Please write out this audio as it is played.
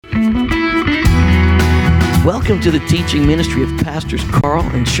Welcome to the teaching ministry of Pastors Carl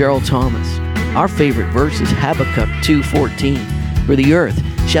and Cheryl Thomas. Our favorite verse is Habakkuk 2:14. For the earth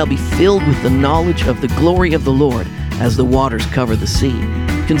shall be filled with the knowledge of the glory of the Lord as the waters cover the sea.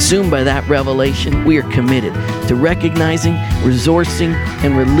 Consumed by that revelation, we are committed to recognizing, resourcing,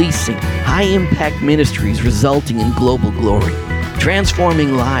 and releasing high-impact ministries resulting in global glory,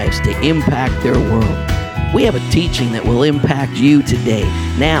 transforming lives to impact their world. We have a teaching that will impact you today.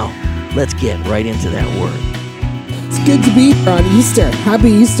 Now, let's get right into that word. It's good to be here on Easter. Happy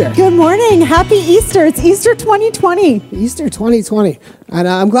Easter. Good morning. Happy Easter. It's Easter 2020. Easter 2020. And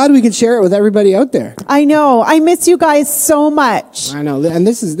I'm glad we could share it with everybody out there. I know. I miss you guys so much. I know. And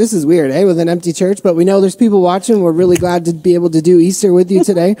this is weird, with an empty church. But we know there's people watching. We're really glad to be able to do Easter with you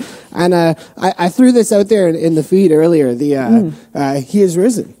today. And I threw this out there in the feed earlier. He is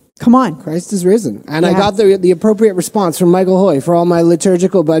risen. Come on. Christ is risen. And I got the appropriate response from Michael Hoy for all my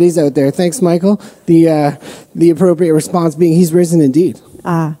liturgical buddies out there. Thanks, Michael. The appropriate response being, he's risen indeed.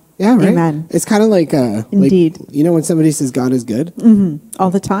 Yeah, right? Amen. It's kind of like, indeed. When somebody says God is good? Mm-hmm. All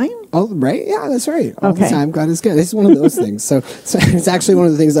the time? Oh, right. Yeah, that's right. All okay. the time, God is good. It's one of those things. So it's actually one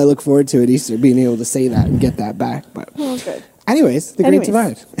of the things I look forward to at Easter, being able to say that and get that back. But good. Anyways, the Great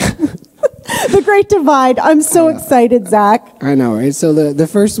Divide. The Great Divide. I'm so excited, Zach. I know, right? So the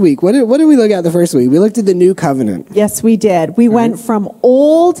first week, what did we look at the first week? We looked at the new covenant. Yes, we did. We went from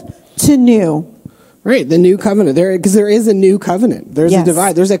old to new. Right, the new covenant. Because there is a new covenant. There's a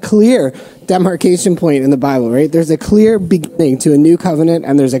divide. There's a clear demarcation point in the Bible, right? There's a clear beginning to a new covenant,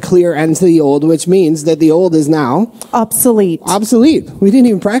 and there's a clear end to the old, which means that the old is now obsolete. We didn't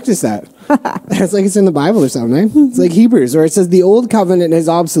even practice that. It's like it's in the Bible or something, right? It's like Hebrews, where it says the old covenant is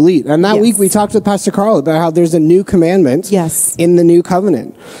obsolete. And that week we talked with Pastor Carl about how there's a new commandment in the new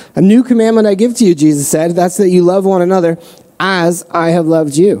covenant. A new commandment I give to you, Jesus said, that's that you love one another as I have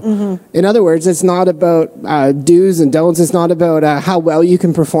loved you. Mm-hmm. In other words, it's not about do's and don'ts. It's not about how well you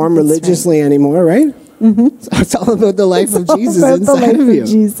can perform religiously anymore, right? Mm-hmm. It's all about the life of Jesus inside of you.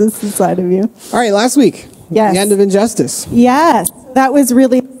 Jesus inside of you. All right, last week, the end of injustice. Yes, that was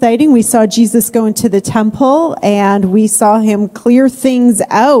really exciting. We saw Jesus go into the temple, and we saw him clear things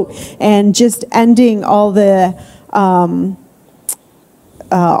out and just ending all the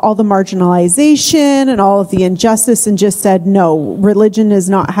marginalization and all of the injustice, and just said, no, religion is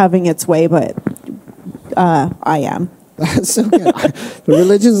not having its way, but I am. That's so good. The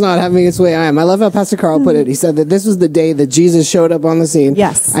religion's not having its way. I am. I love how Pastor Carl put it. He said that this was the day that Jesus showed up on the scene.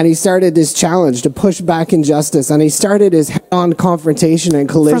 Yes. And he started this challenge to push back injustice. And he started his head-on confrontation and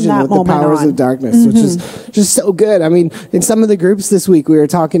collision with the powers of darkness, which is just so good. I mean, in some of the groups this week, we were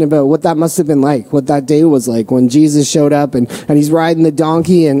talking about what that must have been like, what that day was like when Jesus showed up and he's riding the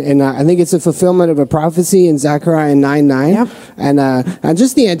donkey. And I think it's a fulfillment of a prophecy in Zechariah 9:9. Yep. And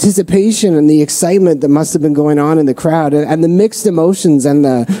just the anticipation and the excitement that must have been going on in the crowd. And the mixed emotions and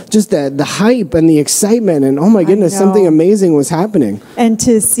the hype and the excitement and oh my goodness, something amazing was happening. And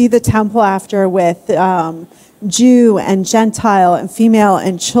to see the temple after with Jew and Gentile and female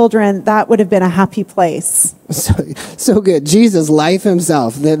and children, that would have been a happy place. So good. Jesus, life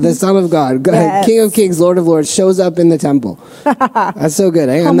himself, the Son of God, King of Kings, Lord of Lords, shows up in the temple. That's so good,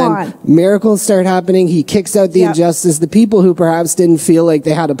 eh? Come on. Miracles start happening. He kicks out the injustice. The people who perhaps didn't feel like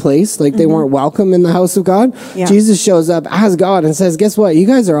they had a place, like they weren't welcome in the house of God. Yeah. Jesus shows up as God and says, guess what? You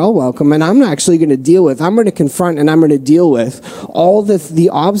guys are all welcome, and I'm actually going to I'm going to confront and I'm going to deal with all the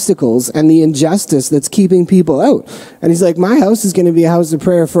obstacles and the injustice that's keeping people out. And he's like, my house is going to be a house of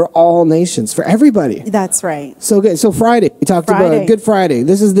prayer for all nations, for everybody. That's right. So good. So Friday, we talked about Good Friday.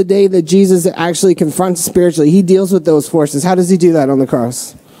 This is the day that Jesus actually confronts spiritually. He deals with those forces. How does he do that on the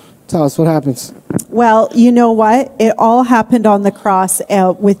cross? Tell us what happens. Well, you know what? It all happened on the cross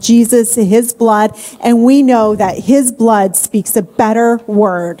with Jesus, his blood, and we know that his blood speaks a better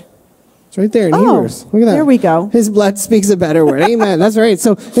word. It's right there in Hebrews. Look at that. There we go. His blood speaks a better word. Amen. That's right.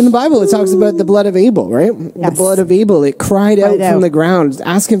 So in the Bible, it talks about the blood of Abel, right? Yes. The blood of Abel, it cried out from the ground,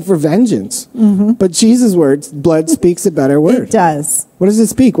 asking for vengeance. Mm-hmm. But Jesus' blood speaks a better word. It does. What does it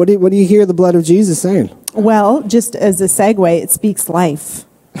speak? What do you hear the blood of Jesus saying? Well, just as a segue, it speaks life.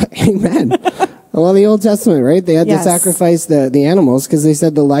 Amen. Well, the Old Testament, right? They had to sacrifice the animals because they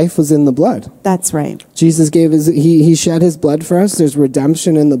said the life was in the blood. That's right. Jesus he shed his blood for us. There's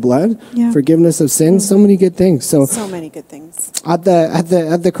redemption in the blood, forgiveness of sins, so many good things. So many good things. At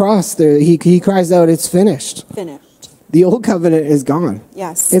the cross, he cries out, "It's finished." Finished. The old covenant is gone.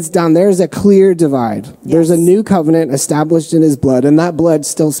 Yes. It's done. There's a clear divide. Yes. There's a new covenant established in his blood, and that blood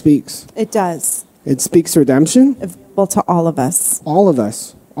still speaks. It does. It speaks redemption. Available to all of us. All of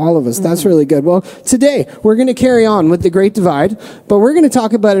us. All of us. That's really good. Well, today we're going to carry on with the Great Divide, but we're going to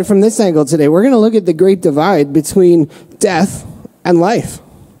talk about it from this angle today. We're going to look at the Great Divide between death and life.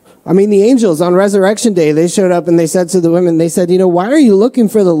 I mean, the angels on Resurrection Day, they showed up and they said to the women, they said, why are you looking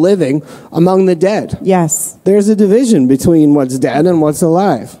for the living among the dead? Yes. There's a division between what's dead and what's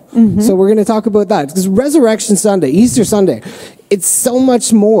alive. So we're going to talk about that. Because Resurrection Sunday, Easter Sunday, it's so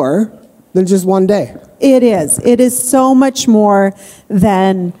much more than just one day. It is. It is so much more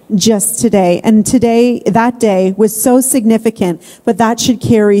than just today. And today, that day was so significant, but that should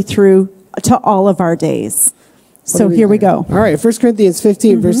carry through to all of our days. So here we go. All right, 1 Corinthians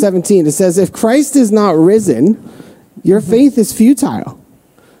 15, verse 17, it says, if Christ is not risen, your faith is futile.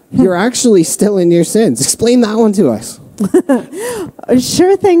 You're actually still in your sins. Explain that one to us.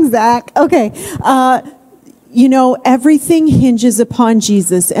 Sure thing, Zach. Okay. Everything hinges upon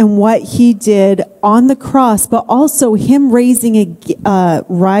Jesus and what he did on the cross, but also him rising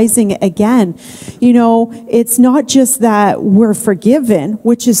again. It's not just that we're forgiven,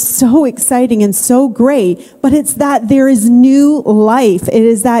 which is so exciting and so great, but it's that there is new life. It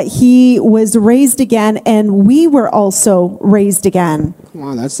is that he was raised again and we were also raised again.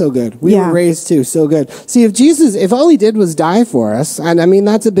 Wow, that's so good. We were raised too. So good. See, if all he did was die for us, and I mean,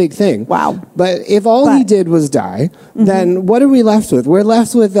 that's a big thing. Wow. But if all he did was die, then what are we left with? We're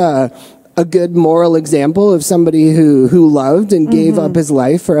left with a good moral example of somebody who loved and gave up his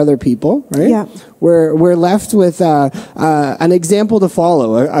life for other people, right? Yeah. We're left with an example to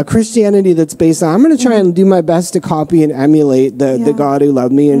follow, a Christianity that's based on, I'm going to try and do my best to copy and emulate the God who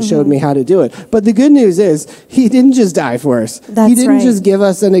loved me and showed me how to do it. But the good news is, he didn't just die for us. He didn't just give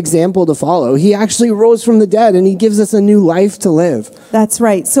us an example to follow. He actually rose from the dead, and he gives us a new life to live. That's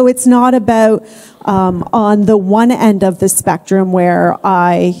right. So it's not about on the one end of the spectrum where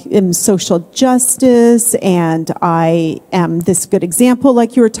I am social justice and I am this good example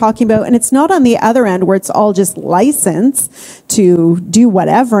like you were talking about, and it's not on the other end where it's all just license to do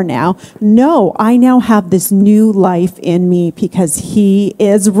whatever now. No, I now have this new life in me because he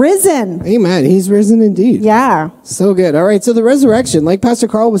is risen. Amen. He's risen indeed. Yeah. So good. All right. So the resurrection, like Pastor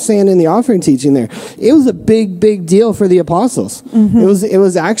Carl was saying in the offering teaching there, it was a big, big deal for the apostles. It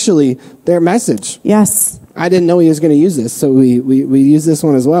was actually their message. Yes. I didn't know he was going to use this, so we use this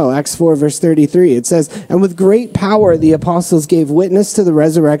one as well. Acts 4, verse 33. It says, and with great power the apostles gave witness to the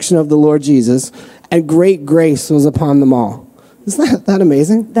resurrection of the Lord Jesus, and great grace was upon them all. Isn't that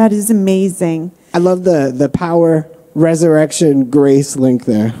amazing? That is amazing. I love the power, resurrection, grace link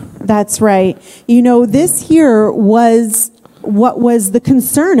there. That's right. This here was what was the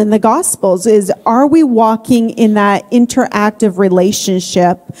concern in the Gospels is, are we walking in that interactive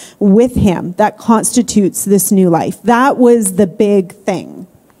relationship with him that constitutes this new life? That was the big thing.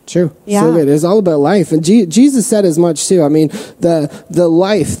 True. Yeah. So good. It's all about life. And Jesus said as much too. I mean, the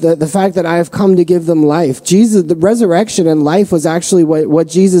life, the fact that I have come to give them life. Jesus, the resurrection and life was actually what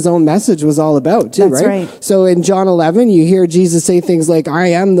Jesus' own message was all about too, That's right? So in John 11, you hear Jesus say things like, I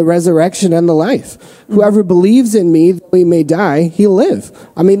am the resurrection and the life. Whoever believes in me, though he may die, he'll live.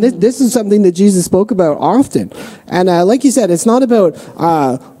 I mean, this is something that Jesus spoke about often. And like you said, it's not about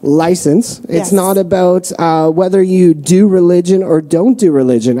license. It's not about whether you do religion or don't do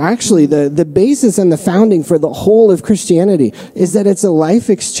religion. Actually, the basis and the founding for the whole of Christianity is that it's a life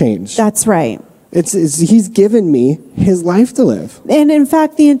exchange. That's right. He's given me his life to live. And in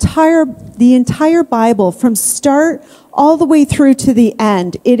fact, the entire Bible, from start all the way through to the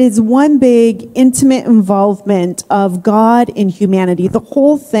end, it is one big intimate involvement of God in humanity, the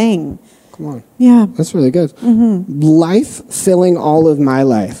whole thing. Come on. Yeah. That's really good. Life filling all of my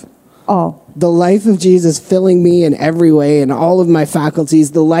life. All. The life of Jesus filling me in every way and all of my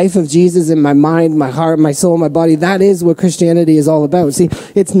faculties, the life of Jesus in my mind, my heart, my soul, my body. That is what Christianity is all about. See,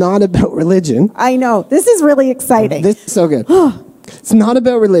 it's not about religion. I know. This is really exciting. This is so good. It's not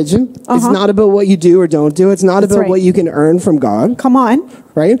about religion. It's not about what you do or don't do. It's not about what you can earn from God. Come on.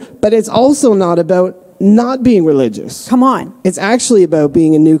 Right? But it's also not about not being religious. Come on. It's actually about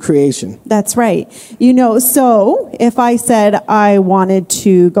being a new creation. That's right. So if I said I wanted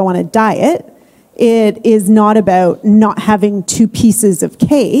to go on a diet, it is not about not having 2 pieces of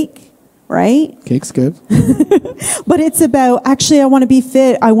cake, right? Cake's good. But it's about, actually, I want to be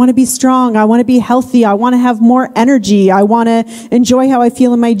fit. I want to be strong. I want to be healthy. I want to have more energy. I want to enjoy how I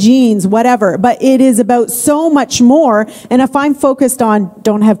feel in my jeans, whatever. But it is about so much more. And if I'm focused on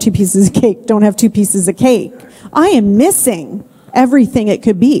don't have 2 pieces of cake, don't have 2 pieces of cake, I am missing everything it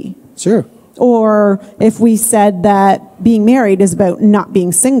could be. Sure. Or if we said that being married is about not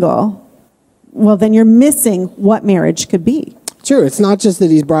being single, well, then you're missing what marriage could be. True. It's not just that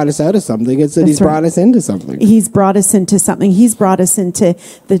he's brought us out of something. It's that he's brought us into something. He's brought us into something. He's brought us into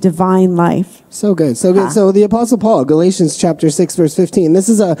the divine life. So good. So good. So the Apostle Paul, Galatians chapter 6, verse 15, this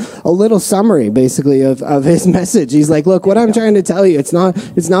is a little summary, basically, of his message. He's like, look, what I'm trying to tell you, it's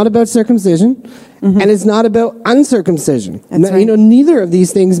not about circumcision, and it's not about uncircumcision. Neither of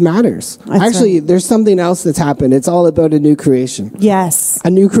these things matters. Actually, there's something else that's happened. It's all about a new creation. Yes. A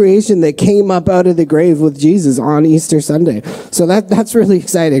new creation that came up out of the grave with Jesus on Easter Sunday. So that's really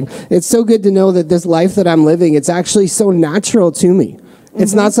exciting. It's so good to know that this life that I'm living, it's actually so natural to me.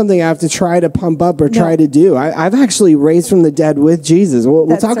 It's not something I have to try to pump up or try to do. I've actually raised from the dead with Jesus.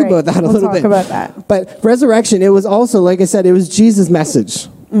 We'll talk about that a little bit. We'll talk about that. But resurrection, it was also, like I said, it was Jesus' message.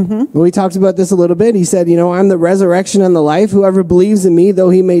 We talked about this a little bit. He said, I'm the resurrection and the life. Whoever believes in me, though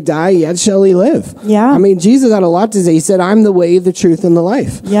he may die, yet shall he live. Yeah. I mean, Jesus had a lot to say. He said, I'm the way, the truth, and the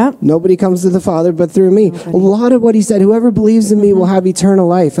life. Yeah. Nobody comes to the Father but through me. A lot of what he said, whoever believes in me will have eternal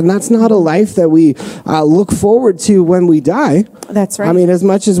life. And that's not a life that we look forward to when we die. That's right. I mean, as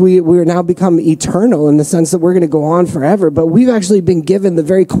much as we're now become eternal in the sense that we're going to go on forever, but we've actually been given the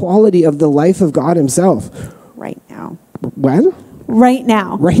very quality of the life of God himself. Right now. When? Right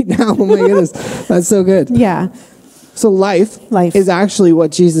now. Right now. Oh my goodness. That's so good. Yeah. So life is actually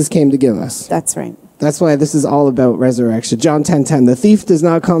what Jesus came to give us. That's right. That's why this is all about resurrection. John 10:10, the thief does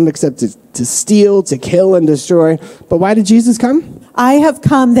not come except to steal, to kill, and destroy. But why did Jesus come? I have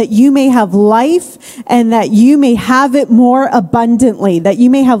come that you may have life and that you may have it more abundantly, that you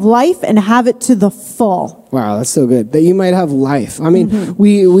may have life and have it to the full. Wow, that's so good. That you might have life. I mean,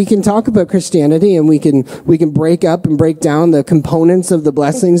 we can talk about Christianity and we can break up and break down the components of the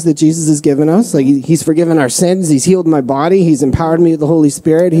blessings that Jesus has given us. Like he's forgiven our sins, he's healed my body, he's empowered me with the Holy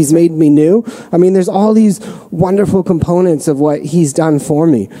Spirit, he's made me new. I mean, there's all these wonderful components of what he's done for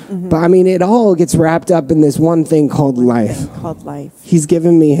me. But I mean, it all gets wrapped up in this one thing called life. He's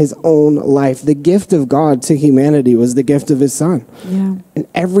given me his own life. The gift of God to humanity was the gift of his son. Yeah. And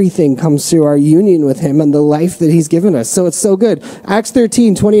everything comes through our union with him and the life that he's given us. So it's so good. Acts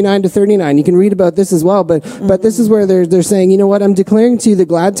 13:29-39. You can read about this as well, but this is where they're saying, you know what? I'm declaring to you the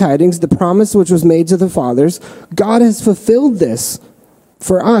glad tidings, the promise which was made to the fathers. God has fulfilled this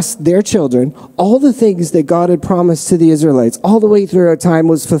for us, their children. All the things that God had promised to the Israelites all the way through our time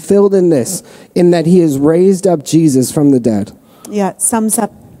was fulfilled in this, in that he has raised up Jesus from the dead. Yeah, it sums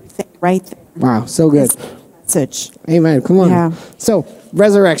up everything right there. Wow, so good. Message. Amen. Come on. Yeah. So,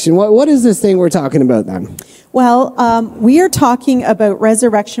 resurrection. What is this thing we're talking about then? Well, we are talking about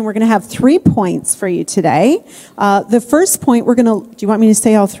resurrection. We're going to have 3 points for you today. The first point do you want me to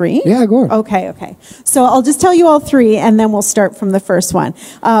say all 3? Yeah, go on. Okay. So I'll just tell you all 3 and then we'll start from the first one.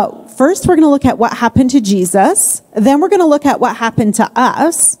 First, we're going to look at what happened to Jesus. Then we're going to look at what happened to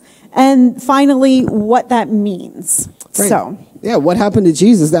us. And finally, what that means. Right. So. Yeah, what happened to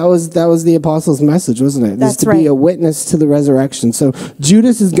Jesus? That was the apostles' message, wasn't it? That's to be a witness to the resurrection. So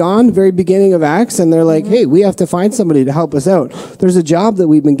Judas is gone, very beginning of Acts, and they're like, hey, we have to find somebody to help us out. There's a job that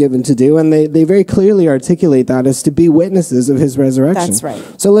we've been given to do, and they very clearly articulate that as to be witnesses of his resurrection. That's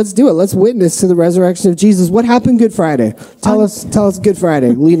right. So let's do it. Let's witness to the resurrection of Jesus. What happened Good Friday? Tell us Good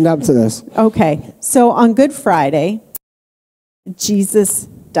Friday, leading up to this. Okay, so on Good Friday, Jesus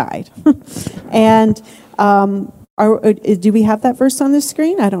died. And do we have that verse on the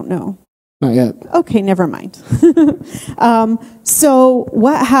screen? I don't know. Not yet. Okay, never mind. So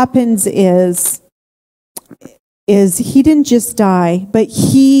what happens is he didn't just die, but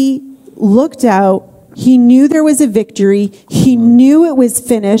he looked out. He knew there was a victory. He knew it was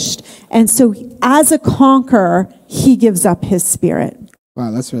finished. And so as a conqueror, he gives up his spirit.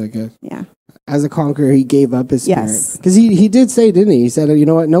 Wow, that's really good. Yeah. As a conqueror, he gave up his spirit. Yes. Because he did say, didn't he? He said, you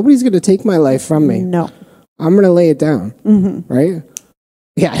know what? Nobody's going to take my life from me. No. I'm going to lay it down. Right?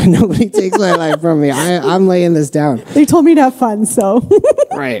 Yeah, nobody takes my life from me. I'm laying this down. They told me to have fun, so.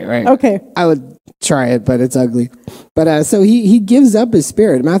 Right. Okay. I would try it, but it's ugly. But so he gives up his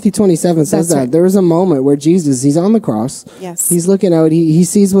spirit. Matthew 27 says that. Right. There was a moment where Jesus, he's on the cross. Yes. He's looking out. He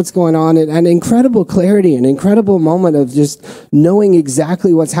sees what's going on. And incredible clarity, an incredible moment of just knowing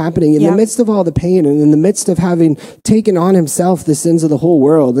exactly what's happening in the midst of all the pain and in the midst of having taken on himself the sins of the whole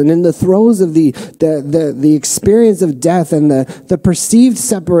world. And in the throes of the experience of death and the perceived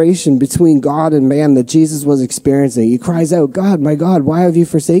separation between God and man that Jesus was experiencing, he cries out, God, my God, why have you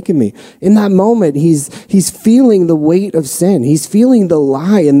forsaken me? In that moment, he's feeling the weight of sin. He's feeling the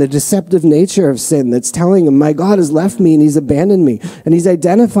lie and the deceptive nature of sin that's telling him, my God has left me and he's abandoned me. And he's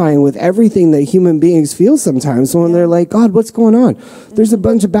identifying with everything that human beings feel sometimes when they're like, God, what's going on? There's a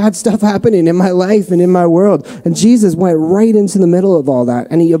bunch of bad stuff happening in my life and in my world. And Jesus went right into the middle of all that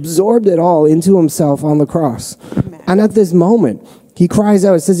and he absorbed it all into himself on the cross. And at this moment, he cries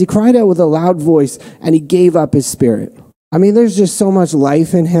out. It says he cried out with a loud voice and he gave up his spirit. I mean, there's just so much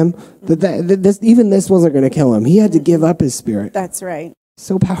life in him that even this wasn't going to kill him. He had to give up his spirit. That's right.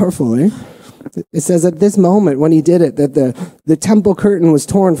 So powerful, eh? It says at this moment when he did it, that the temple curtain was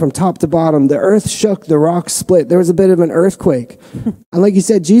torn from top to bottom. The earth shook, the rocks split. There was a bit of an earthquake. And like you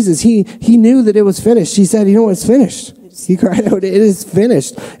said, Jesus, he knew that it was finished. He said, you know what, it's finished. He cried out, it is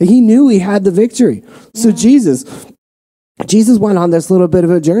finished. And he knew he had the victory. So Jesus went on this little bit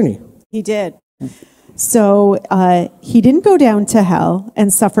of a journey. He did. So he didn't go down to hell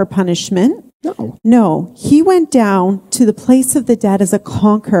and suffer punishment. No, he went down to the place of the dead as a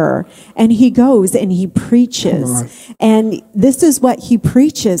conqueror, and he goes and he preaches. And this is what he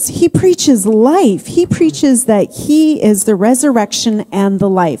preaches. He preaches life. He preaches that he is the resurrection and the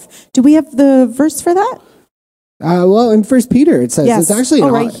life. Do we have the verse for that? Well, in 1 Peter, it says, yes. It's actually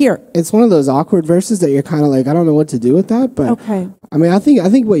right here. It's one of those awkward verses that you're kind of like, I don't know what to do with that. But okay. I mean, I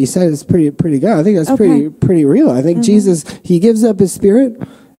think what you said is pretty good. I think that's pretty real. I think Jesus, he gives up his spirit.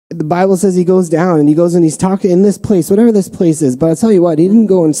 The Bible says he goes down and he goes and he's talking in this place, whatever this place is. But I'll tell you what, he didn't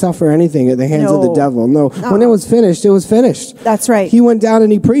go and suffer anything at the hands of the devil. No. When it was finished, it was finished. That's right. He went down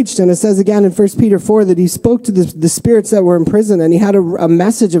and he preached. And it says again in 1 Peter 4 that he spoke to the spirits that were in prison and he had a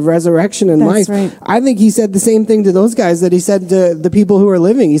message of resurrection and life. Right. I think he said the same thing to those guys that he said to the people who are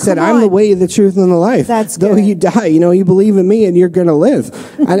living. He said, I'm the way, the truth, and the life. That's Though good. you die, you believe in me and you're going to live.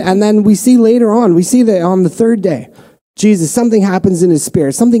 and then we see later on, we see that on the third day, Jesus, something happens in his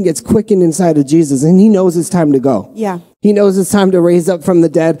spirit. Something gets quickened inside of Jesus, and he knows it's time to go. Yeah. He knows it's time to raise up from the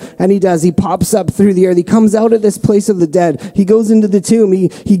dead, and he does. He pops up through the earth. He comes out of this place of the dead. He goes into the tomb.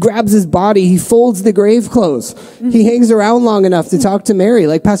 He grabs his body. He folds the grave clothes. Mm-hmm. He hangs around long enough to talk to Mary,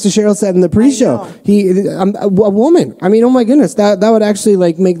 like Pastor Cheryl said in the pre-show. A woman. I mean, oh my goodness, that would actually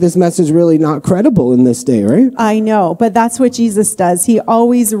make this message really not credible in this day, right? I know, but that's what Jesus does. He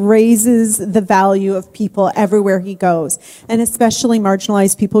always raises the value of people everywhere he goes, and especially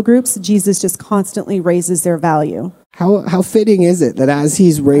marginalized people groups. Jesus just constantly raises their value. How fitting is it that as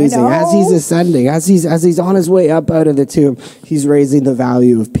he's raising, as he's ascending, as he's on his way up out of the tomb, he's raising the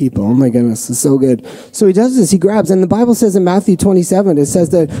value of people. Oh my goodness, it's so good. So he does this, he grabs, and the Bible says in Matthew 27, it says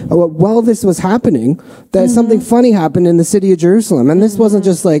that while this was happening, that something funny happened in the city of Jerusalem. And this wasn't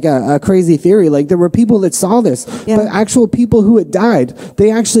just like a crazy theory. Like there were people that saw this, but actual people who had died, they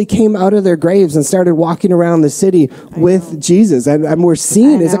actually came out of their graves and started walking around the city with Jesus. And were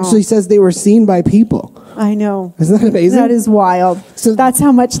seen. It actually says they were seen by people. I know. Isn't that amazing? That is wild. So that's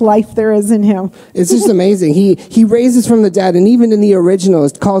how much life there is in him. It's just amazing. He raises from the dead, and even in the original,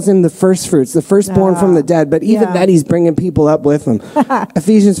 it calls him the first fruits, the firstborn from the dead. But even that, he's bringing people up with him.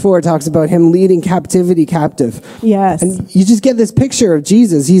 Ephesians 4 talks about him leading captivity captive. Yes. And you just get this picture of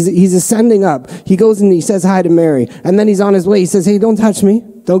Jesus. He's ascending up. He goes and he says hi to Mary. And then he's on his way. He says, hey, don't touch me.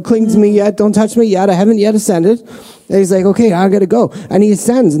 Don't cling to me yet. Don't touch me yet. I haven't yet ascended. And he's like, okay, I got to go. And he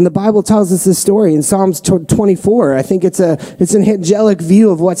ascends. And the Bible tells us this story in Psalms 24. I think it's an angelic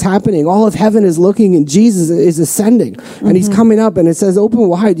view of what's happening. All of heaven is looking and Jesus is ascending. And he's coming up and it says, open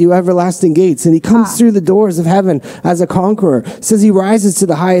wide, you everlasting gates. And he comes through the doors of heaven as a conqueror. It says he rises to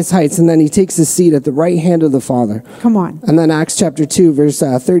the highest heights and then he takes his seat at the right hand of the Father. Come on. And then Acts chapter 2, verse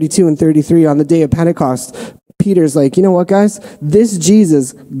 32 and 33 on the day of Pentecost, Peter's like, you know what, guys? This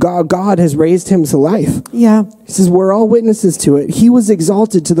Jesus, God has raised him to life. Yeah. He says, we're all witnesses to it. He was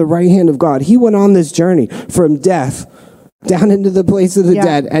exalted to the right hand of God. He went on this journey from death down into the place of the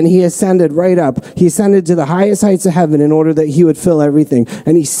dead, and he ascended right up. He ascended to the highest heights of heaven in order that he would fill everything.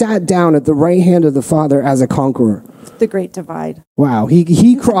 And he sat down at the right hand of the Father as a conqueror. The great divide. Wow.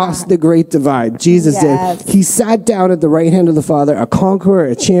 He crossed the great divide. Jesus did. He sat down at the right hand of the Father, a conqueror,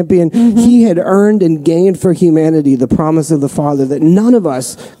 a champion. He had earned and gained for humanity the promise of the Father that none of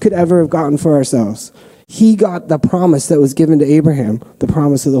us could ever have gotten for ourselves. He got the promise that was given to Abraham, the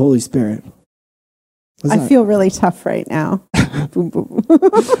promise of the Holy Spirit. I feel really tough right now.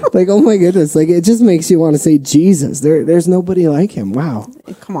 Like, oh my goodness. Like, it just makes you want to say, Jesus, there's nobody like him. Wow.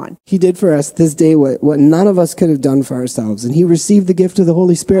 Come on. He did for us this day what none of us could have done for ourselves. And he received the gift of the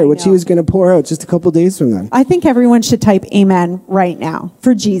Holy Spirit, which he was going to pour out just a couple days from then. I think everyone should type amen right now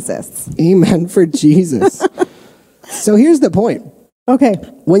for Jesus. Amen for Jesus. So here's the point. Okay.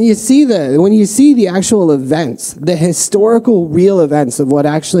 When you see the actual events, the historical real events of what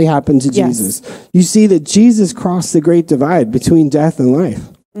actually happened to Jesus, you see that Jesus crossed the great divide between death and life.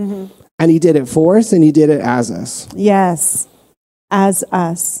 And he did it for us and he did it as us. Yes. As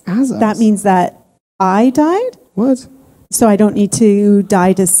us. As us. That means that I died? What? So I don't need to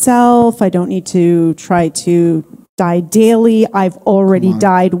die to self. I don't need to try to die daily. I've already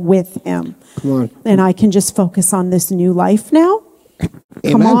died with him. Come on. And I can just focus on this new life now.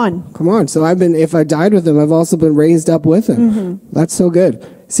 Amen. Come on. So if I died with him, I've also been raised up with him. That's so good.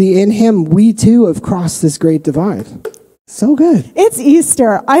 See, in him, we too have crossed this great divide. So good. It's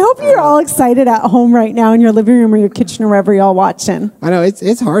Easter. I hope you're all excited at home right now in your living room or your kitchen or wherever you're all watching. I know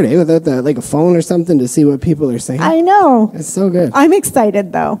it's hard, without like a phone or something to see what people are saying. I know. It's so good. I'm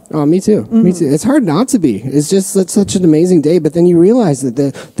excited though. Oh, me too. Me too. It's hard not to be. It's such an amazing day. But then you realize that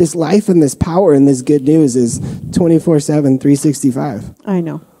this life and this power and this good news is 24/7, 365. I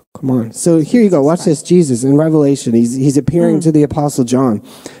know. Come on. So here you go. Watch this. Jesus in Revelation. He's appearing to the Apostle John,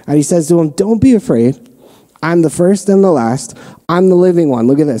 and he says to him, "Don't be afraid. I'm the first and the last. I'm the living one."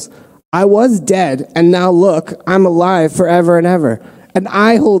 Look at this. "I was dead, and now look, I'm alive forever and ever. And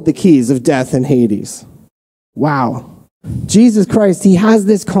I hold the keys of death and Hades." Wow. Jesus Christ, he has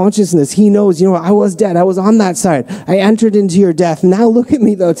this consciousness. He knows, I was dead. I was on that side. I entered into your death. Now look at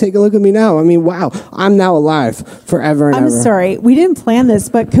me, though. Take a look at me now. I mean, wow. I'm now alive forever and ever. I'm sorry. We didn't plan this,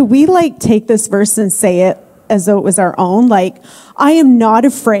 but could we take this verse and say it as though it was our own? I am not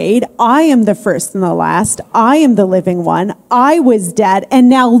afraid. I am the first and the last. I am the living one. I was dead. And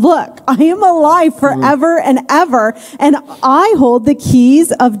now look, I am alive forever and ever. And I hold the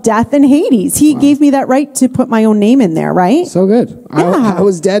keys of death and Hades. He gave me that right to put my own name in there, right? So good. Yeah. I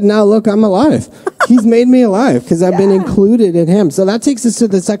was dead. Now look, I'm alive. He's made me alive because I've been included in him. So that takes us to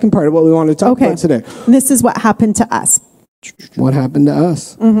the second part of what we want to talk about today. This is what happened to us. What happened to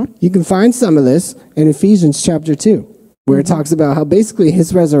us? You can find some of this in Ephesians chapter 2, where it talks about how basically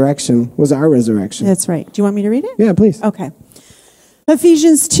his resurrection was our resurrection. That's right. Do you want me to read it? Yeah, please. Okay.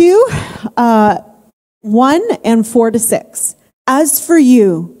 Ephesians 2, 1 and 4-6. "As for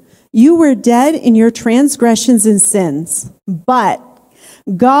you, you were dead in your transgressions and sins, but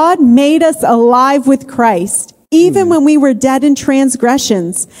God made us alive with Christ, even when we were dead in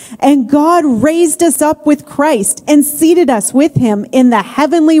transgressions. And God raised us up with Christ and seated us with him in the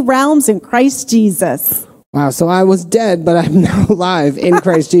heavenly realms in Christ Jesus." Wow, so I was dead, but I'm now alive in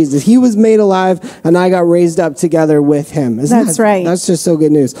Christ Jesus. He was made alive, and I got raised up together with him. That's right. That's just so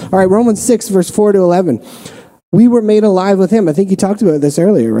good news. All right, Romans 6, verse 4 to 11. We were made alive with him. I think you talked about this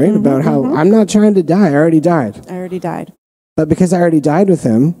earlier, right? About how I'm not trying to die. I already died. But because I already died with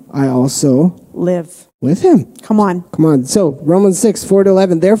him, I also live with him. Come on. So Romans 6, 4 to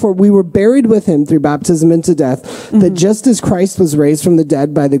 11. "Therefore we were buried with him through baptism into death, that just as Christ was raised from the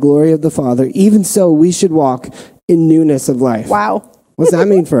dead by the glory of the Father, even so we should walk in newness of life." Wow. What's that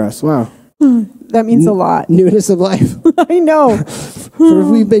mean for us? Wow. That means a lot. Newness of life. I know. "For if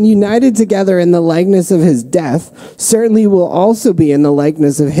we've been united together in the likeness of his death, certainly we'll also be in the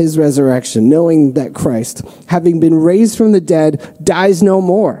likeness of his resurrection, knowing that Christ, having been raised from the dead, dies no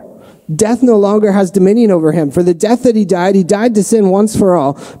more. Death no longer has dominion over him. For the death that he died to sin once for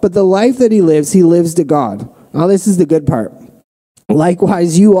all. But the life that he lives to God." Now this is the good part.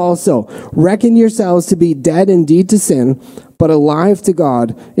 "Likewise, you also reckon yourselves to be dead indeed to sin, but alive to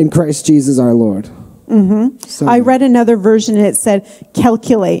God in Christ Jesus our Lord." So I read another version and it said,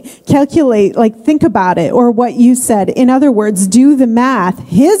 calculate, think about it, or what you said. In other words, do the math.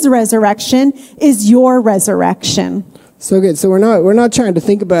 His resurrection is your resurrection. So good. So we're not trying to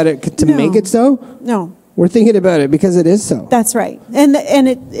think about it to make it so. No. We're thinking about it because it is so. That's right. And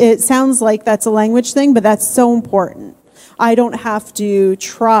it sounds like that's a language thing, but that's so important. I don't have to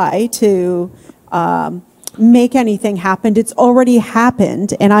try to make anything happen. It's already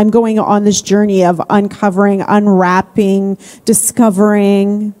happened, and I'm going on this journey of uncovering, unwrapping,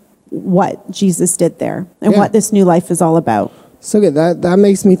 discovering what Jesus did there and what this new life is all about. So good. That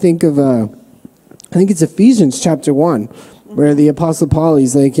makes me think of I think it's Ephesians chapter 1, where the Apostle Paul,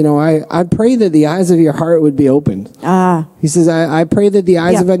 he's like, I pray that the eyes of your heart would be opened. He says, I pray that the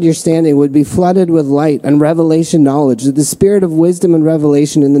eyes of understanding would be flooded with light and revelation knowledge, that the spirit of wisdom and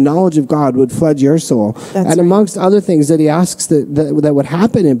revelation and the knowledge of God would flood your soul. And amongst other things that he asks that would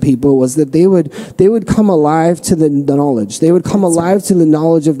happen in people was that they would come alive to the knowledge. They would come alive to the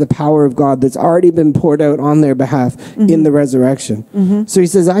knowledge of the power of God that's already been poured out on their behalf in the resurrection. So he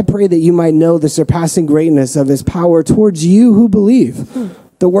says, I pray that you might know the surpassing greatness of his power towards you who believe,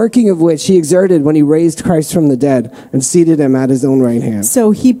 the working of which he exerted when he raised Christ from the dead and seated him at his own right hand.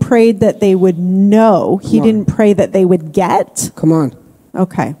 So he prayed that they would know. He didn't pray that they would get. Come on.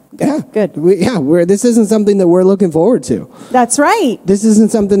 Okay. Good. This isn't something that we're looking forward to. That's right. This isn't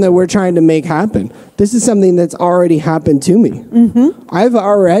something that we're trying to make happen. This is something that's already happened to me. I've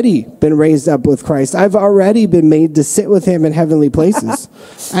already been raised up with Christ. I've already been made to sit with him in heavenly places.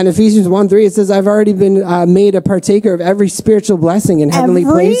 And Ephesians 1:3, it says, I've already been made a partaker of every spiritual blessing in heavenly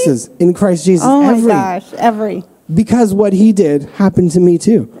places in Christ Jesus. Oh my gosh, every. Because what he did happened to me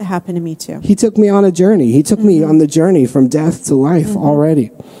too. It happened to me too. He took me on a journey. He took me on the journey from death to life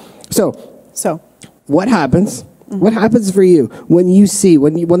already. So what happens? What happens for you when you see,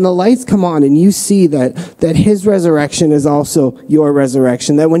 when the lights come on and you see that his resurrection is also your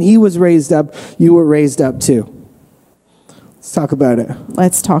resurrection, that when he was raised up, you were raised up too? Let's talk about it.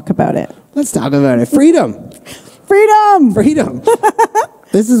 Let's talk about it. Let's talk about it. Freedom. Freedom. Freedom.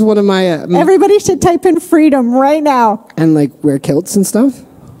 This is one of my... Everybody should type in freedom right now. And like wear kilts and stuff?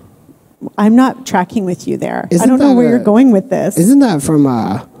 I'm not tracking with you there. Isn't I don't know where you're going with this. Isn't that from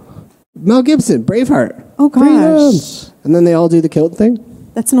Mel Gibson, Braveheart? Oh, gosh. Freedom. And then they all do the kilt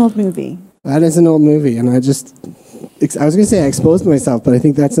thing? That's an old movie. That is an old movie. And I was going to say I exposed myself, but I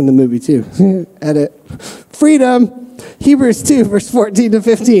think that's in the movie too. Edit. Freedom. Hebrews 2, verse 14 to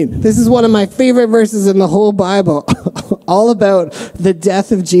 15. This is one of my favorite verses in the whole Bible. All about the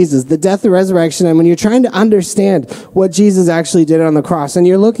death of Jesus, the death and resurrection. And when you're trying to understand what Jesus actually did on the cross, and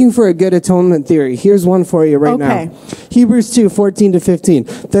you're looking for a good atonement theory, here's one for you right now. Hebrews 2, 14 to 15.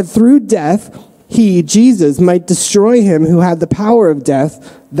 That through death, he, Jesus, might destroy him who had the power of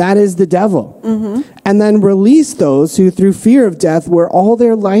death, that is the devil. And then release those who through fear of death were all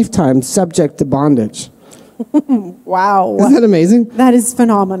their lifetime subject to bondage. Wow. Isn't that amazing? That is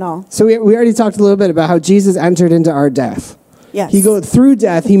phenomenal. So we already talked a little bit about how Jesus entered into our death. Yes. He goes through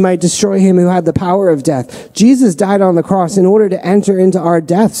death, he might destroy him who had the power of death. Jesus died on the cross in order to enter into our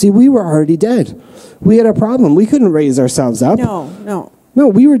death. See, we were already dead. We had a problem. We couldn't raise ourselves up. No,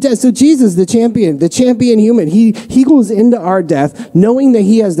 we were dead. So Jesus, the champion human, he goes into our death knowing that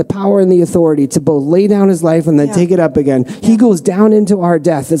he has the power and the authority to both lay down his life and then take it up again. He goes down into our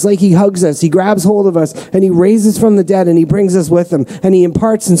death. It's like he hugs us, he grabs hold of us, and he raises from the dead and he brings us with him. And he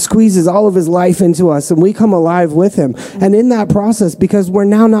imparts and squeezes all of his life into us and we come alive with him. And in that process, because we're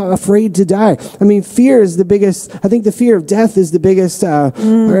now not afraid to die. I mean, fear is the biggest, I think the fear of death is the biggest, I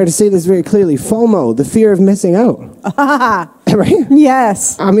got to say this very clearly, FOMO, the fear of missing out. Right?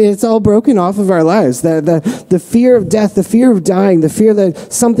 Yes. I mean, it's all broken off of our lives. The fear of death, the fear of dying, the fear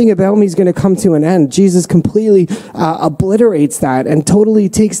that something about me is going to come to an end. Jesus completely obliterates that and totally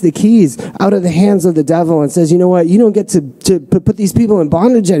takes the keys out of the hands of the devil and says, you know what, you don't get to put these people in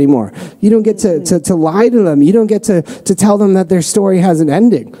bondage anymore. You don't get to lie to them. You don't get to tell them that their story has an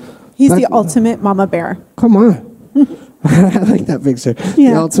ending. He's the ultimate mama bear. Come on. I like that picture.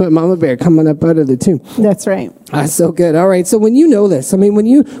 Yeah. The ultimate mama bear coming up out of the tomb. That's right. That's so good. All right. So when you know this, I mean, when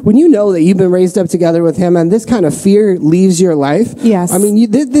you know that you've been raised up together with him and this kind of fear leaves your life. Yes. I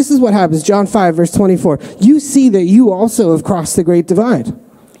mean, this is what happens. John 5, verse 24. You see that you also have crossed the great divide.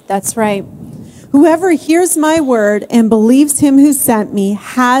 That's right. Whoever hears my word and believes him who sent me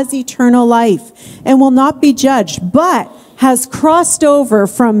has eternal life and will not be judged, but has crossed over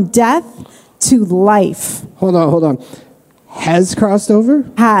from death to life. Hold on. Has crossed over?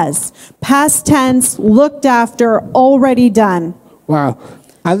 Has. Past tense, looked after, already done. Wow.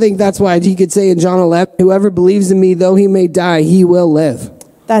 I think that's why he could say in John 11, whoever believes in me, though he may die, he will live.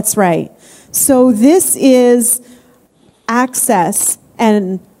 That's right. So this is access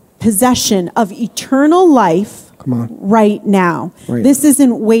and possession of eternal life right now. Right. This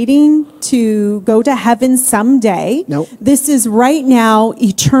isn't waiting to go to heaven someday. Nope. This is right now,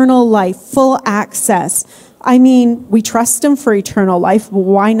 eternal life, full access. I mean, we trust him for eternal life.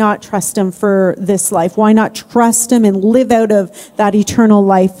 Why not trust him for this life? Why not trust him and live out of that eternal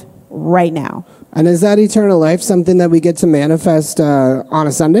life right now? And is that eternal life something that we get to manifest on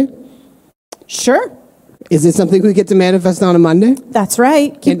a Sunday? Sure. Is it something we get to manifest on a Monday? That's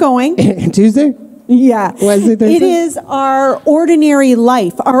right. Keep going. And Tuesday? Yeah. Wednesday, Thursday? It is our ordinary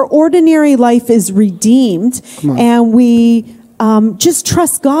life. Our ordinary life is redeemed, and we just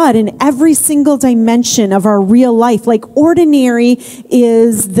trust God in every single dimension of our real life. Like, ordinary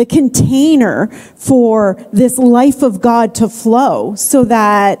is the container for this life of God to flow so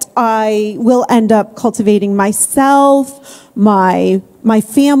that I will end up cultivating myself, my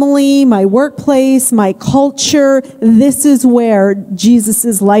family, my workplace, my culture. This is where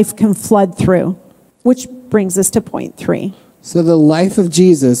Jesus's life can flood through, which brings us to point 3. So the life of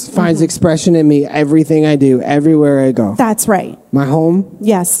Jesus finds expression in me, everything I do, everywhere I go. That's right. My home.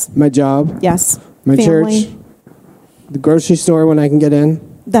 Yes. My job. Yes. My family. church. The grocery store when I can get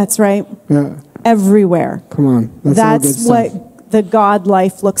in. That's right. Yeah. Everywhere. Come on. That's what the God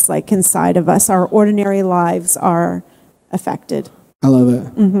life looks like inside of us. Our ordinary lives are affected. I love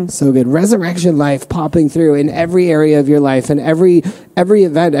it. So good. Resurrection life popping through in every area of your life and every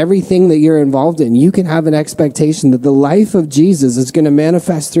event, everything that you're involved in. You can have an expectation that the life of Jesus is going to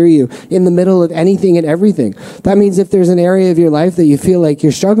manifest through you in the middle of anything and everything. That means if there's an area of your life that you feel like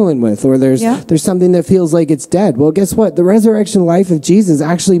you're struggling with, or there's something that feels like it's dead, well, guess what? The resurrection life of Jesus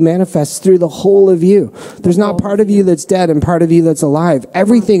actually manifests through the whole of you. There's not part of you that's dead and part of you that's alive.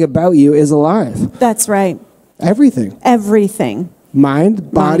 Everything about you is alive. That's right. Everything. Everything.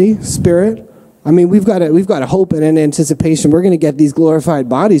 Mind, body, spirit. I mean, we've got a hope and an anticipation. We're going to get these glorified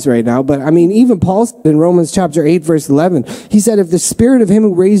bodies right now. But I mean, even Paul said in Romans chapter 8, verse 11, he said, if the spirit of him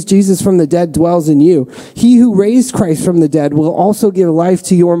who raised Jesus from the dead dwells in you, he who raised Christ from the dead will also give life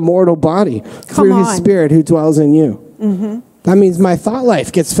to your mortal body through his spirit who dwells in you. That means my thought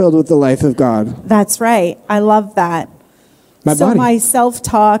life gets filled with the life of God. That's right. I love that. Body. My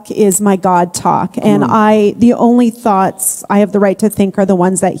self-talk is my God talk. And the only thoughts I have the right to think are the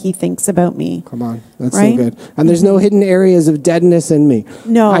ones that he thinks about me. Come on. That's so good. And there's no hidden areas of deadness in me.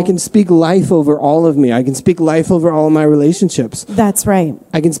 No. I can speak life over all of me. I can speak life over all of my relationships. That's right.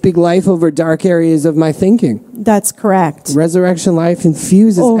 I can speak life over dark areas of my thinking. That's correct. Resurrection life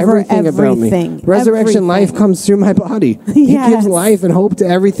infuses everything about me. Resurrection life comes through my body. He gives life and hope to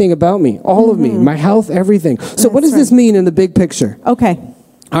everything about me. All of me. My health, everything. So what does this mean in the big picture? Okay.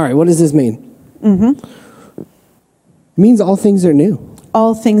 All right. What does this mean? It means all things are new.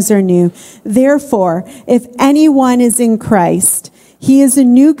 All things are new. Therefore, if anyone is in Christ, he is a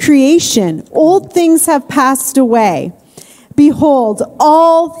new creation. Old things have passed away. Behold,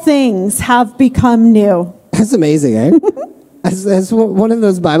 all things have become new. That's amazing, eh? That's one of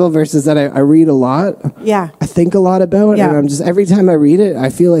those Bible verses that I read a lot. Yeah. I think a lot about. And I'm just, every time I read it, I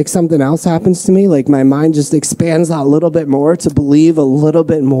feel like something else happens to me. Like my mind just expands a little bit more to believe a little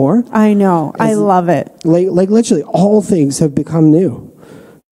bit more. I know. I love it. Like literally all things have become new.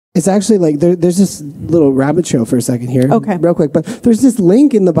 It's actually like there's this little rabbit trail for a second here. Okay. Real quick. But there's this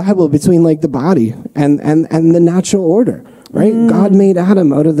link in the Bible between like the body and the natural order. Right? God made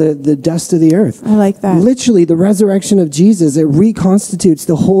Adam out of the dust of the earth. I like that. Literally, the resurrection of Jesus, it reconstitutes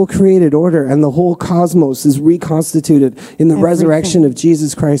the whole created order, and the whole cosmos is reconstituted in the resurrection of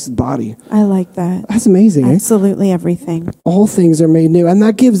Jesus Christ's body. I like that. That's amazing, Absolutely everything. All things are made new, and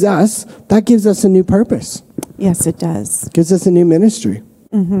that gives us a new purpose. Yes, it does. Gives us a new ministry.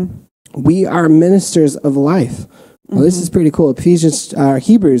 We are ministers of life. Well, this is pretty cool.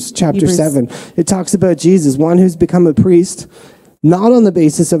 Hebrews chapter 7. It talks about Jesus, one who's become a priest, not on the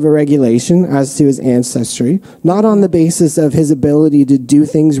basis of a regulation as to his ancestry, not on the basis of his ability to do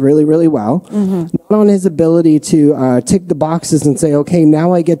things really, really well, not on his ability to tick the boxes and say, okay,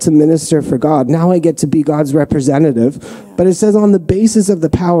 now I get to minister for God. Now I get to be God's representative. But it says on the basis of the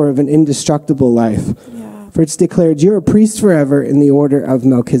power of an indestructible life. For it's declared, you're a priest forever in the order of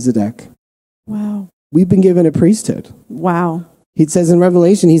Melchizedek. Wow. We've been given a priesthood. Wow. He says in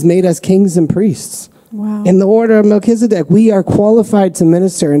Revelation, he's made us kings and priests. Wow. In the order of Melchizedek, we are qualified to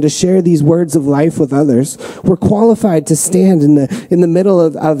minister and to share these words of life with others. We're qualified to stand in the middle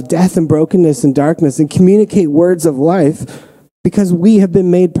of death and brokenness and darkness and communicate words of life because we have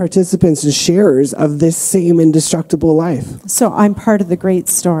been made participants and sharers of this same indestructible life. So I'm part of the great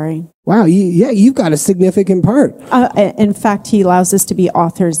story. Wow. You've got a significant part. In fact, he allows us to be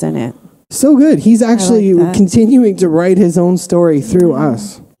authors in it. So good. He's actually continuing to write his own story through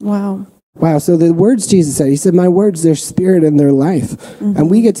us. Wow. Wow. So the words Jesus said, he said, my words, they're spirit and their life. And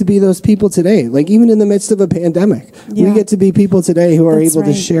we get to be those people today. Like even in the midst of a pandemic, we get to be people today who are able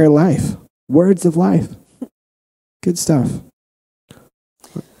to share life. Words of life. Good stuff.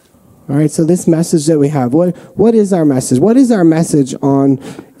 All right. So this message that we have, what is our message? What is our message on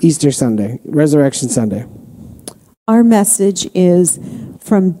Easter Sunday, Resurrection Sunday? Our message is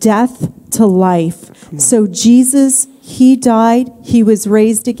from death to life. So Jesus, he died, he was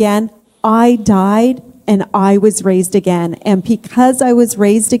raised again. I died and I was raised again. And because I was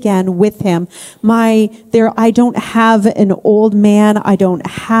raised again with him, I don't have an old man. I don't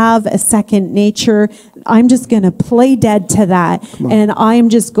have a second nature. I'm just going to play dead to that. And I'm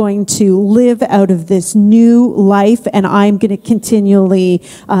just going to live out of this new life. And I'm going to continually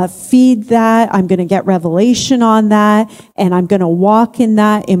feed that. I'm going to get revelation on that. And I'm going to walk in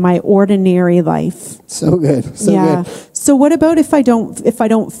that in my ordinary life. So good. So good. So what about if I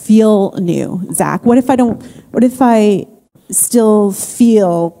don't feel new, Zach? What if I still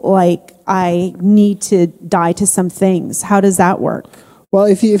feel like I need to die to some things? How does that work? Well,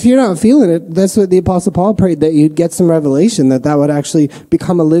 if you're not feeling it, that's what the Apostle Paul prayed, that you'd get some revelation, that would actually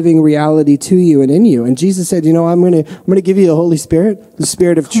become a living reality to you and in you. And Jesus said, I'm going to give you the Holy Spirit, the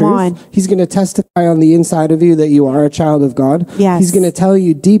Spirit of truth. He's going to testify on the inside of you that you are a child of God. Yes. He's going to tell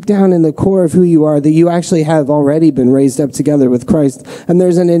you deep down in the core of who you are that you actually have already been raised up together with Christ. And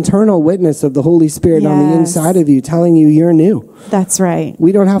there's an internal witness of the Holy Spirit on the inside of you telling you you're new. That's right.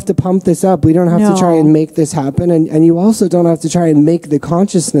 We don't have to pump this up. We don't have to try and make this happen. And you also don't have to try and make the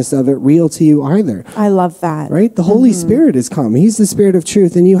consciousness of it real to you either. I love that. Right? The Holy Spirit has come. He's the Spirit of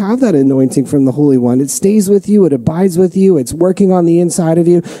truth, and you have that anointing from the Holy One. It stays with you. It abides with you. It's working on the inside of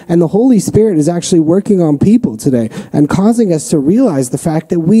you. And the Holy Spirit is actually working on people today and causing us to realize the fact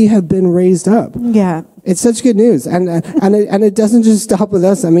that we have been raised up. Yeah. It's such good news. And it doesn't just stop with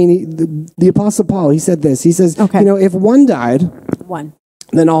us. I mean, the Apostle Paul, he said this. He says, if one died,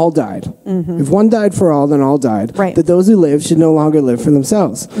 then all died. If one died for all, then all died. Right. That those who live should no longer live for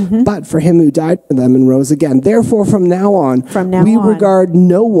themselves, but for him who died for them and rose again. Therefore, from now on, we regard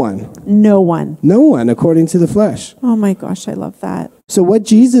no one according to the flesh. Oh my gosh, I love that. So what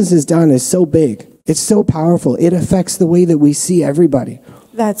Jesus has done is so big. It's so powerful. It affects the way that we see everybody.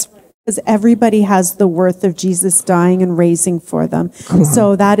 That's because everybody has the worth of Jesus dying and raising for them.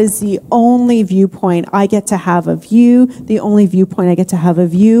 So that is the only viewpoint I get to have of you. The only viewpoint I get to have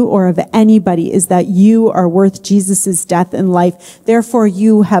of you or of anybody is that you are worth Jesus's death and life. Therefore,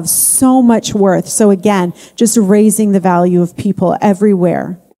 you have so much worth. So again, just raising the value of people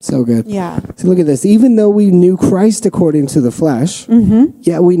everywhere. So good. Yeah. So look at this. Even though we knew Christ according to the flesh,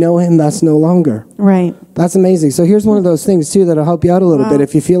 yet we know him thus no longer. Right. That's amazing. So here's one of those things, too, that'll help you out a little bit.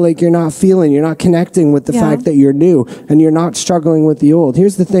 If you feel like you're not connecting with the fact that you're new and you're not struggling with the old.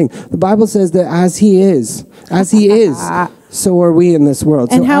 Here's the thing. The Bible says that as he is, so are we in this world.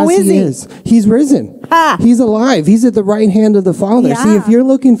 And so how as is he? He's risen. He's alive. He's at the right hand of the Father. Yeah. See, if you're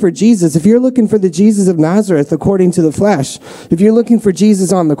looking for Jesus, if you're looking for the Jesus of Nazareth according to the flesh, if you're looking for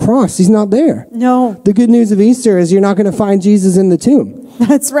Jesus on the cross, he's not there. No. The good news of Easter is you're not going to find Jesus in the tomb.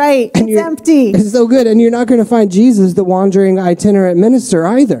 That's right. It's empty. It's so good. And you're not going to find Jesus, the wandering itinerant minister,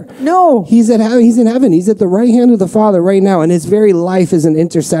 either. No. He's in heaven. He's at the right hand of the Father right now. And his very life is an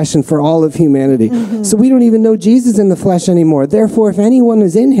intercession for all of humanity. So we don't even know Jesus in the flesh anymore. Therefore, if anyone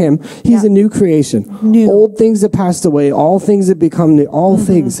is in him, he's a new creation. Old things have passed away. All things have become new. All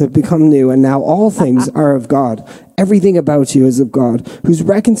things have become new. And now all things are of God. Everything about you is of God, who's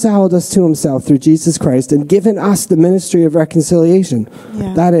reconciled us to himself through Jesus Christ and given us the ministry of reconciliation.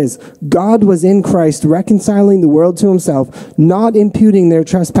 Yeah. That is, God was in Christ reconciling the world to himself, not imputing their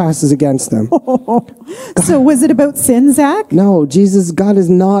trespasses against them. So was it about sin, Zach? No, God is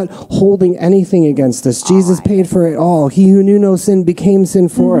not holding anything against us. Jesus paid for it all. He who knew no sin became sin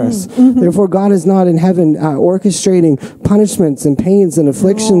for us. Therefore, God is not in heaven orchestrating punishments and pains and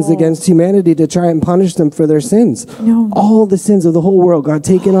afflictions against humanity to try and punish them for their sins. No. All the sins of the whole world got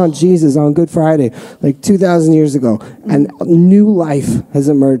taken on Jesus on Good Friday, like 2,000 years ago. And new life has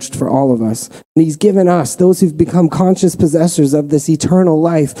emerged for all of us. And he's given us, those who've become conscious possessors of this eternal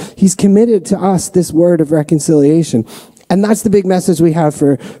life, he's committed to us this word of reconciliation. And that's the big message we have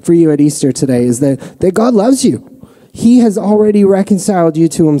for you at Easter today, is that God loves you. He has already reconciled you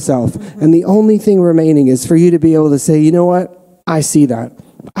to himself. And the only thing remaining is for you to be able to say, you know what? I see that.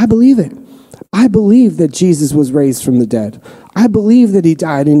 I believe it. I believe that Jesus was raised from the dead. I believe that he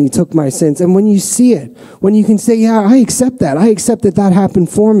died and he took my sins. And when you see it, when you can say, yeah, I accept that. I accept that happened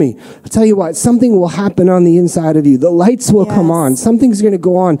for me. I'll tell you what, something will happen on the inside of you. The lights will come on. Something's going to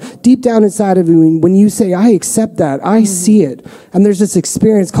go on deep down inside of you. When you say, I accept that, I see it. And there's this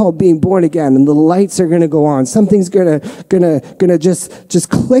experience called being born again, and the lights are going to go on. Something's going to just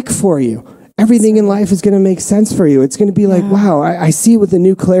click for you. Everything in life is going to make sense for you. It's going to be like, wow, I see with a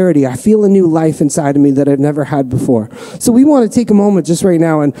new clarity. I feel a new life inside of me that I've never had before. So we want to take a moment just right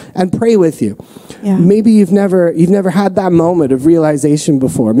now and pray with you. Yeah. Maybe you've never had that moment of realization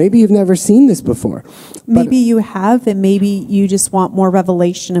before. Maybe you've never seen this before. Maybe you have, and maybe you just want more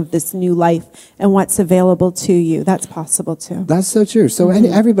revelation of this new life and what's available to you. That's possible too. That's so true. So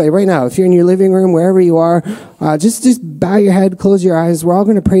everybody right now, if you're in your living room, wherever you are, just bow your head, close your eyes. We're all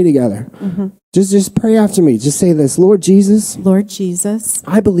going to pray together. Just pray after me. Just say this. Lord Jesus. Lord Jesus.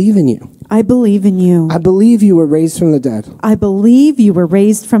 I believe in you. I believe in you. I believe you were raised from the dead. I believe you were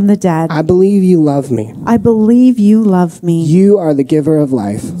raised from the dead. I believe you love me. I believe you love me. You are the giver of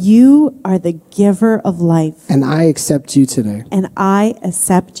life. You are the giver of life. And I accept you today. And I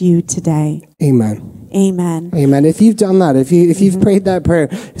accept you today. Amen. Amen. Amen. If you've done that, if you've prayed that prayer,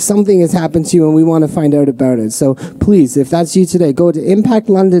 something has happened to you and we want to find out about it. So please, if that's you today, go to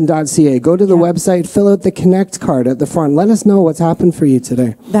impactlondon.ca, go to the website, fill out the Connect card at the front. Let us know what's happened for you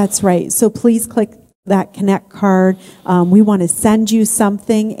today. That's right. So please click that Connect card. We want to send you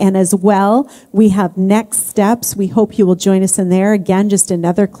something. And as well, we have Next Steps. We hope you will join us in there. Again, just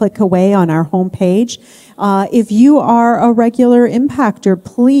another click away on our homepage. If you are a regular impactor,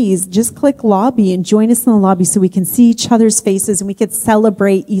 please just click lobby and join us in the lobby so we can see each other's faces and we can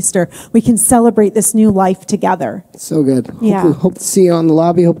celebrate Easter. We can celebrate this new life together. So good. Yeah. Hope to see you on the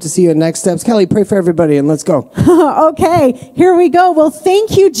lobby. Hope to see you at Next Steps. Kelly, pray for everybody and let's go. Okay, here we go. Well,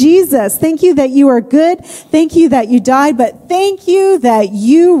 thank you, Jesus. Thank you that you are good. Thank you that you died, but thank you that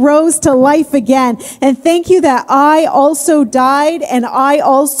you rose to life again. And thank you that I also died and I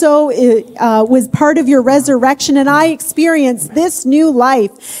also was part of your resurrection and I experienced this new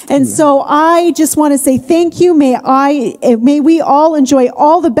life. And so I just want to say thank you. May we all enjoy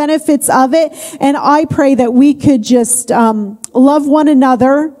all the benefits of it. And I pray that we could just love one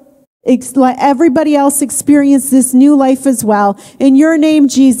another, let everybody else experience this new life as well. In your name,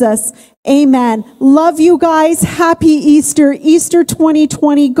 Jesus. Amen. Love you guys. Happy Easter. Easter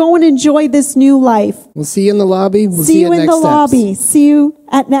 2020. Go and enjoy this new life. We'll see you in the lobby. We'll see you at in Next the Steps. lobby. See you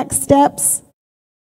at Next Steps.